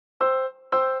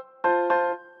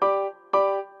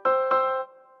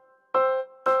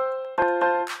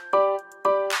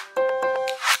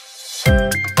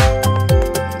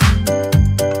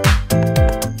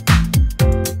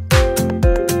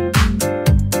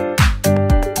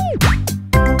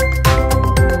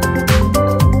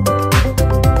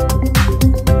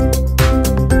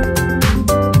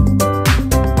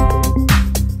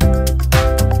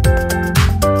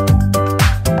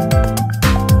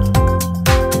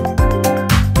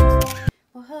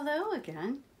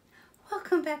again.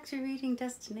 Welcome back to Reading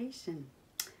Destination.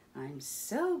 I'm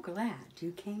so glad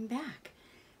you came back.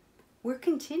 We're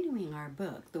continuing our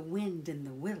book, The Wind in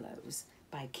the Willows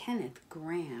by Kenneth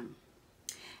Grahame.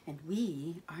 And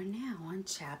we are now on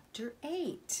Chapter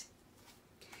 8.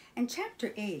 And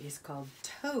Chapter 8 is called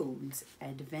Toad's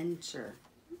Adventure.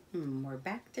 We're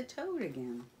back to Toad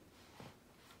again.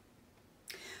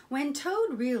 When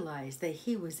Toad realized that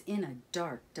he was in a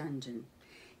dark dungeon,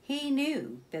 he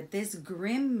knew that this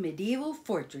grim medieval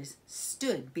fortress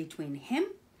stood between him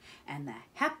and the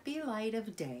happy light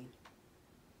of day.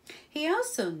 He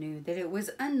also knew that it was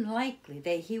unlikely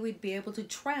that he would be able to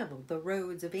travel the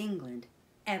roads of England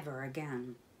ever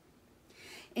again.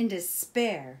 In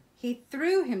despair, he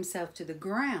threw himself to the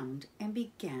ground and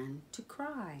began to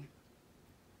cry.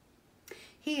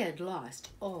 He had lost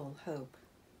all hope.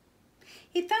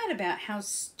 He thought about how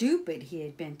stupid he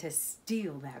had been to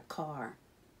steal that car.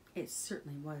 It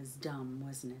certainly was dumb,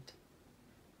 wasn't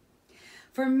it?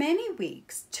 For many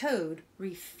weeks, Toad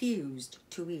refused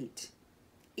to eat,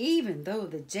 even though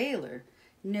the jailer,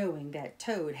 knowing that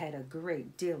Toad had a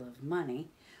great deal of money,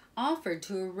 offered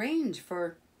to arrange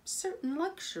for certain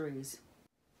luxuries.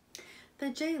 The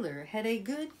jailer had a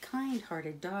good,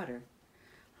 kind-hearted daughter.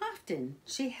 Often,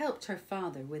 she helped her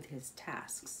father with his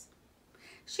tasks.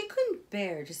 She couldn't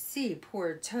bear to see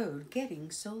poor Toad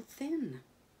getting so thin.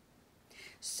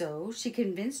 So she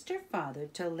convinced her father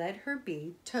to let her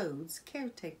be Toad's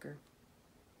caretaker.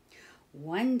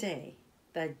 One day,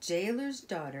 the jailer's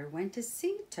daughter went to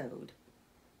see Toad.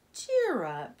 "Cheer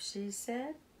up," she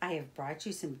said. "I have brought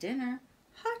you some dinner,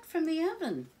 hot from the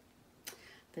oven."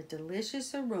 The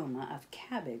delicious aroma of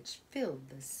cabbage filled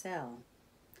the cell.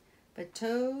 But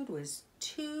Toad was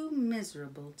too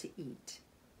miserable to eat.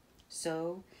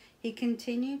 So he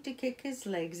continued to kick his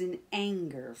legs in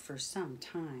anger for some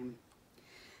time.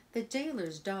 The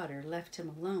jailer's daughter left him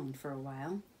alone for a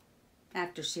while.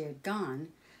 After she had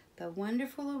gone, the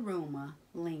wonderful aroma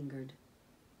lingered.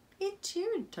 It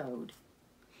cheered Toad.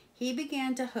 He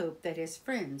began to hope that his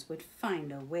friends would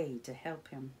find a way to help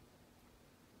him.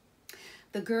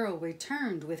 The girl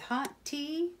returned with hot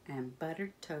tea and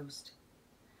buttered toast.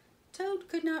 Toad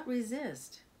could not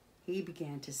resist. He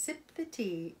began to sip the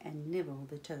tea and nibble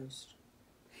the toast.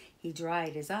 He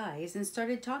dried his eyes and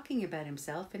started talking about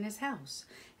himself and his house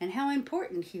and how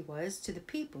important he was to the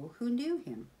people who knew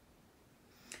him.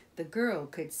 The girl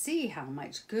could see how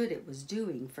much good it was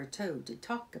doing for Toad to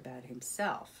talk about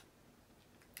himself.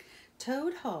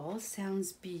 "Toad Hall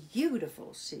sounds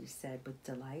beautiful," she said with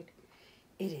delight.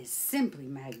 "It is simply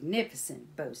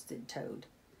magnificent," boasted Toad.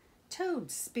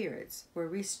 Toad's spirits were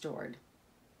restored.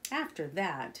 After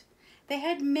that, they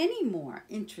had many more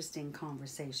interesting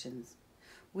conversations.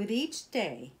 With each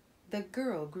day, the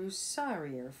girl grew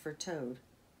sorrier for Toad.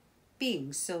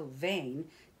 Being so vain,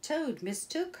 Toad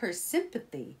mistook her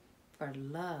sympathy for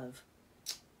love.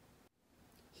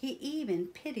 He even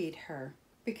pitied her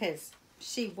because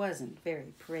she wasn't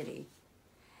very pretty.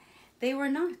 They were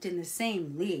not in the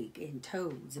same league in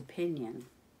Toad's opinion.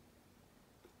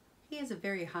 He has a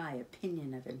very high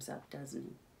opinion of himself, doesn't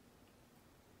he?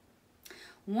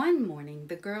 One morning,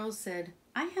 the girl said,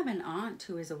 "I have an aunt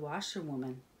who is a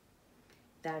washerwoman."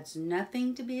 "That's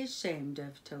nothing to be ashamed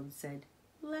of," Toad said.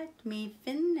 "Let me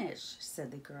finish,"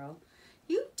 said the girl.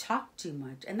 "You talk too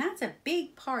much, and that's a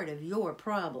big part of your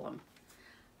problem.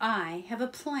 I have a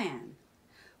plan.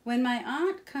 When my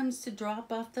aunt comes to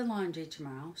drop off the laundry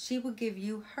tomorrow, she will give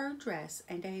you her dress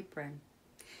and apron.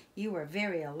 You are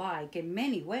very alike in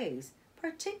many ways,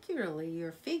 particularly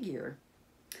your figure.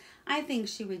 I think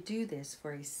she would do this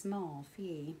for a small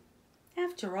fee.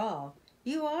 After all,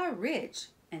 you are rich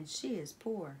and she is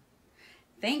poor."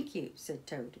 "Thank you," said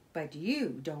Toad, "but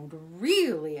you don't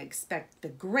really expect the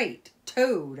great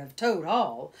Toad of Toad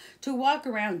Hall to walk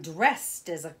around dressed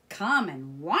as a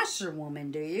common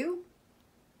washerwoman, do you?"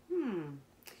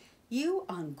 "You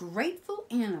ungrateful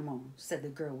animal," said the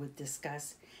girl with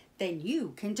disgust. "Then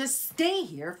you can just stay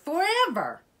here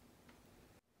forever."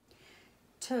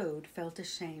 Toad felt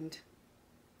ashamed.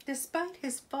 Despite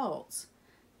his faults,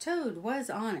 Toad was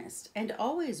honest and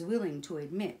always willing to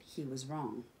admit he was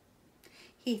wrong.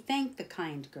 He thanked the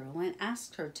kind girl and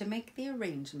asked her to make the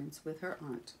arrangements with her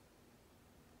aunt.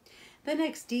 The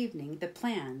next evening, the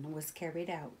plan was carried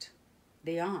out.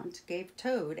 The aunt gave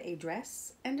Toad a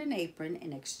dress and an apron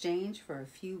in exchange for a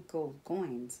few gold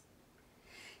coins.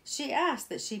 She asked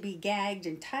that she be gagged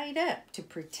and tied up to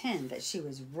pretend that she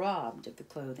was robbed of the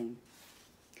clothing.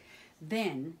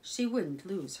 Then she wouldn't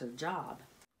lose her job.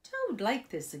 Toad liked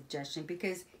this suggestion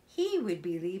because he would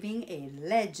be leaving a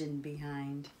legend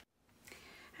behind.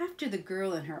 After the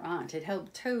girl and her aunt had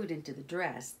helped Toad into the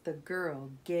dress, the girl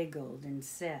giggled and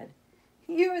said,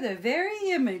 "You're the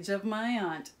very image of my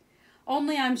aunt,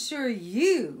 only I'm sure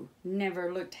you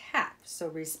never looked half so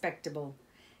respectable.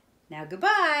 Now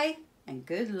goodbye and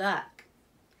good luck."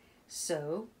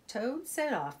 So Toad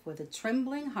set off with a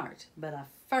trembling heart but a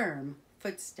firm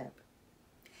footstep.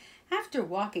 After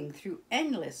walking through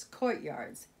endless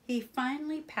courtyards, he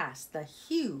finally passed the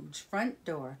huge front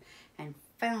door and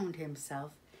found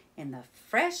himself in the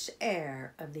fresh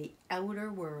air of the outer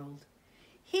world.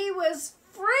 He was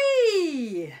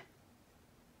free!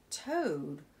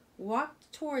 Toad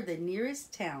walked toward the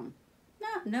nearest town,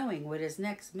 not knowing what his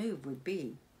next move would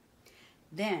be.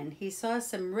 Then he saw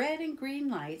some red and green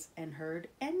lights and heard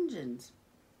engines.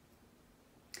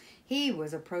 He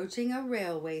was approaching a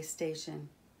railway station.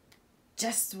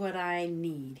 Just what I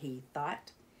need, he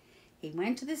thought. He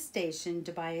went to the station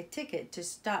to buy a ticket to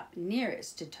stop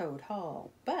nearest to Toad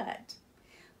Hall, but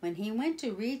when he went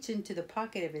to reach into the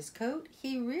pocket of his coat,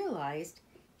 he realized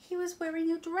he was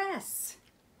wearing a dress.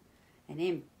 An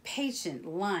impatient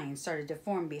line started to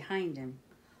form behind him.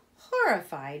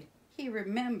 Horrified, he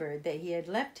remembered that he had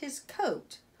left his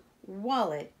coat,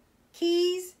 wallet,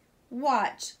 keys,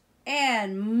 watch,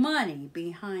 and money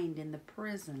behind in the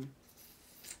prison.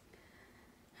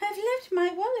 "I've left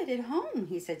my wallet at home,"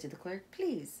 he said to the clerk.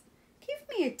 "Please, give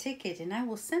me a ticket and I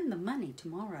will send the money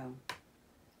tomorrow."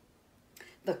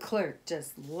 The clerk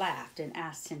just laughed and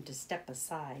asked him to step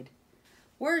aside.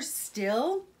 Worse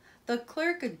still, the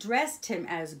clerk addressed him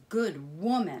as "good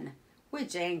woman,"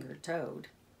 which angered Toad.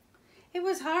 It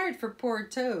was hard for poor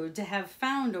Toad to have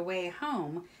found a way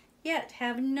home, yet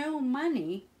have no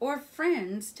money or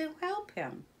friends to help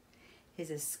him.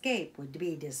 His escape would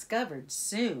be discovered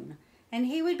soon, and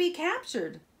he would be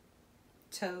captured.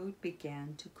 Toad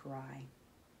began to cry.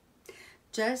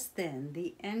 Just then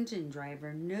the engine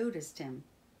driver noticed him.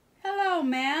 "Hello,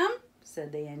 ma'am,"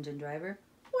 said the engine driver.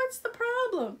 "What's the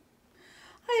problem?"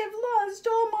 "I have lost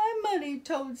all my money,"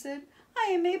 Toad said. "I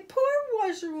am a poor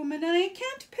washerwoman and I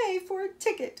can't pay for a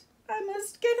ticket. I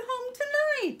must get home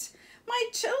tonight. My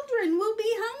children will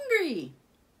be hungry."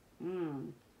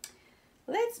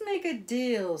 "Let's make a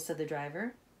deal," said the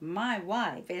driver. "My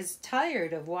wife is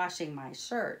tired of washing my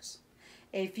shirts.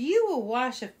 If you will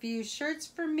wash a few shirts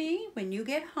for me when you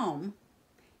get home,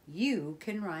 you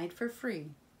can ride for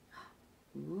free."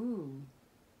 Ooh.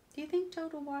 Do you think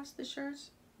Toad will wash the shirts?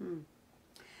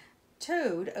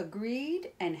 Toad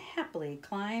agreed and happily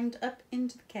climbed up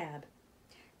into the cab.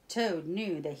 Toad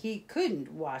knew that he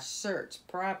couldn't wash shirts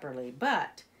properly,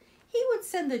 but he would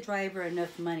send the driver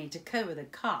enough money to cover the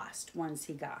cost once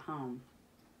he got home.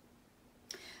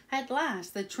 At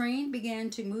last, the train began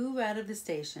to move out of the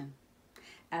station.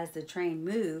 As the train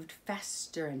moved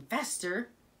faster and faster,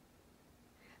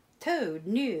 Toad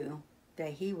knew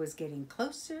that he was getting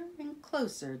closer and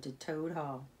closer to Toad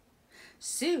Hall.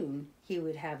 Soon he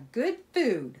would have good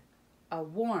food, a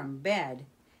warm bed,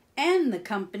 and the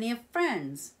company of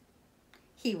friends.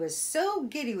 He was so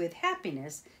giddy with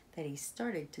happiness that he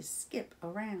started to skip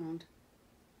around.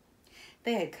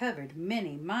 They had covered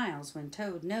many miles when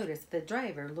Toad noticed the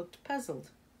driver looked puzzled.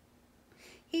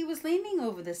 He was leaning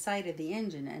over the side of the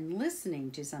engine and listening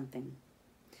to something.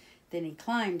 Then he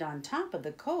climbed on top of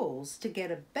the coals to get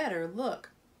a better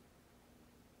look.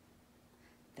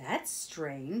 "That's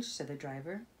strange," said the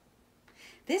driver.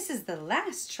 "This is the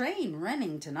last train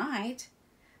running tonight,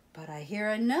 but I hear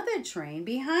another train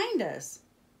behind us."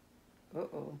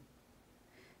 Uh-oh.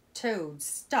 Toad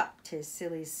stopped his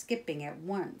silly skipping at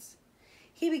once.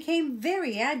 He became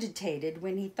very agitated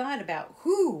when he thought about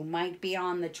who might be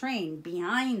on the train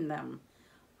behind them.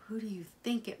 Who do you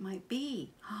think it might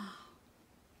be?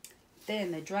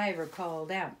 Then the driver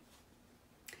called out,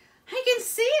 "I can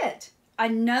see it!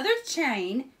 Another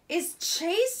train is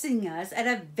chasing us at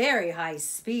a very high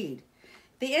speed.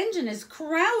 The engine is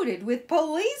crowded with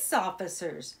police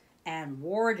officers and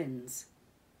wardens.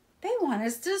 They want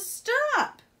us to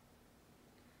stop."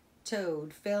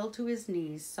 Toad fell to his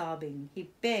knees, sobbing.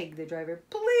 He begged the driver,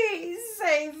 "Please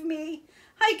save me.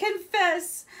 I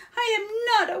confess I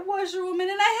am not a washerwoman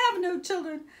and I have no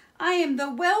children. I am the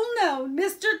well-known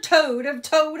Mr. Toad of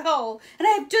Toad Hall, and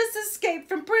I have just escaped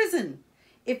from prison.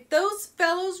 If those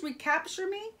fellows recapture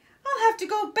me, I'll have to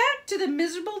go back to the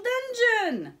miserable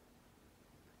dungeon."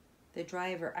 The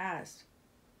driver asked,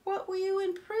 "What were you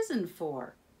in prison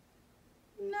for?"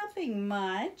 "Nothing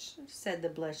much," said the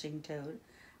blushing Toad.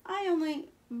 "I only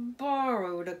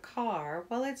borrowed a car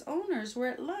while its owners were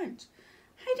at lunch.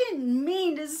 I didn't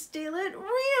mean to steal it,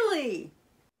 really."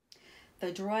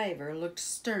 The driver looked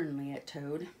sternly at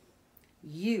Toad.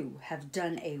 "You have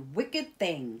done a wicked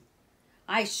thing.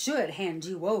 I should hand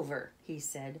you over, he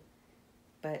said,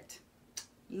 but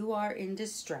you are in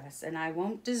distress and I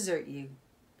won't desert you.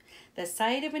 The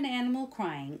sight of an animal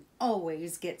crying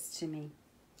always gets to me.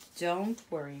 Don't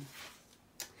worry.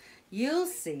 You'll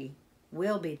see.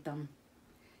 We'll beat them.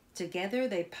 Together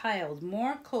they piled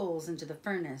more coals into the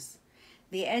furnace.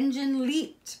 The engine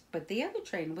leaped, but the other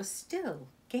train was still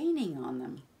gaining on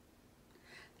them.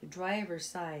 The driver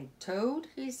sighed. Toad,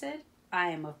 he said, I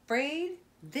am afraid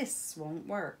this won't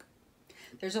work.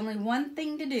 There's only one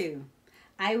thing to do.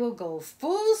 I will go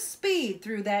full speed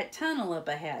through that tunnel up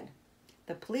ahead.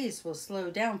 The police will slow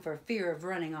down for fear of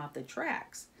running off the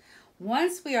tracks.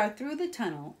 Once we are through the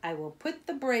tunnel, I will put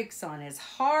the brakes on as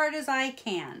hard as I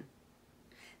can.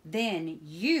 Then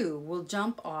you will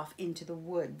jump off into the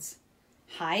woods.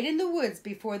 Hide in the woods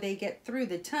before they get through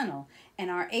the tunnel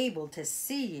and are able to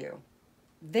see you.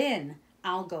 Then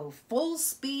I'll go full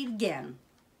speed again.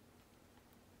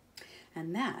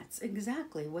 And that's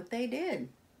exactly what they did.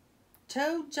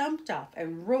 Toad jumped off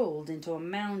and rolled into a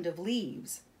mound of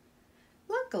leaves.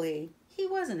 Luckily, he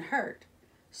wasn't hurt,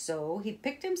 so he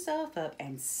picked himself up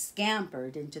and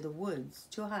scampered into the woods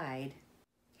to hide.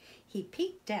 He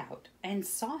peeked out and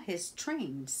saw his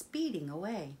train speeding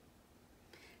away.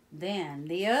 Then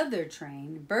the other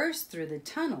train burst through the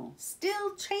tunnel,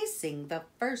 still chasing the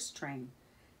first train.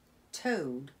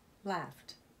 Toad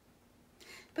laughed.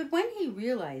 But when he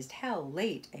realized how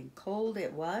late and cold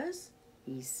it was,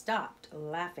 he stopped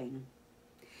laughing.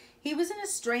 He was in a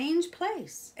strange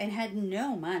place and had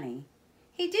no money.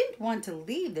 He didn't want to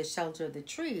leave the shelter of the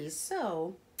trees,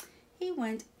 so he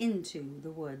went into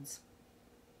the woods.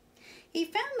 He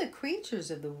found the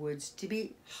creatures of the woods to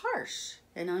be harsh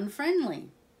and unfriendly.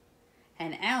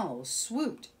 An owl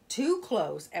swooped too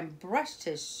close and brushed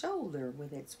his shoulder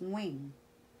with its wing.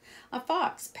 A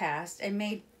fox passed and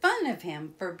made fun of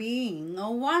him for being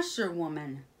a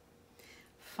washerwoman.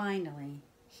 Finally,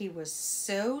 he was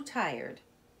so tired,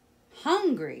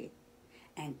 hungry,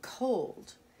 and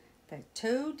cold that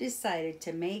Toad decided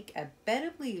to make a bed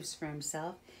of leaves for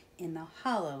himself in the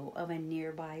hollow of a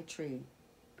nearby tree.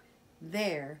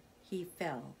 There he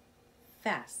fell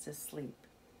fast asleep.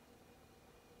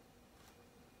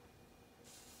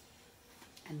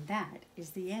 And that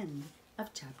is the end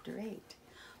of chapter 8.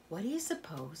 What do you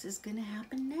suppose is going to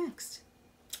happen next?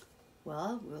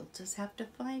 Well, we'll just have to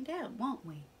find out, won't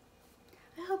we?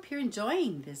 I hope you're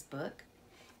enjoying this book.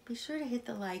 Be sure to hit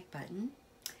the like button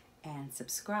and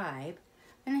subscribe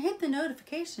and hit the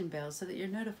notification bell so that you're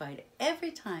notified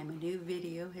every time a new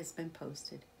video has been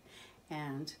posted.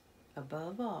 And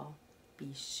above all,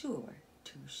 be sure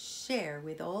to share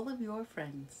with all of your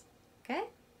friends. Okay?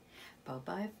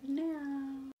 Bye-bye for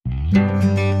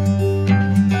now.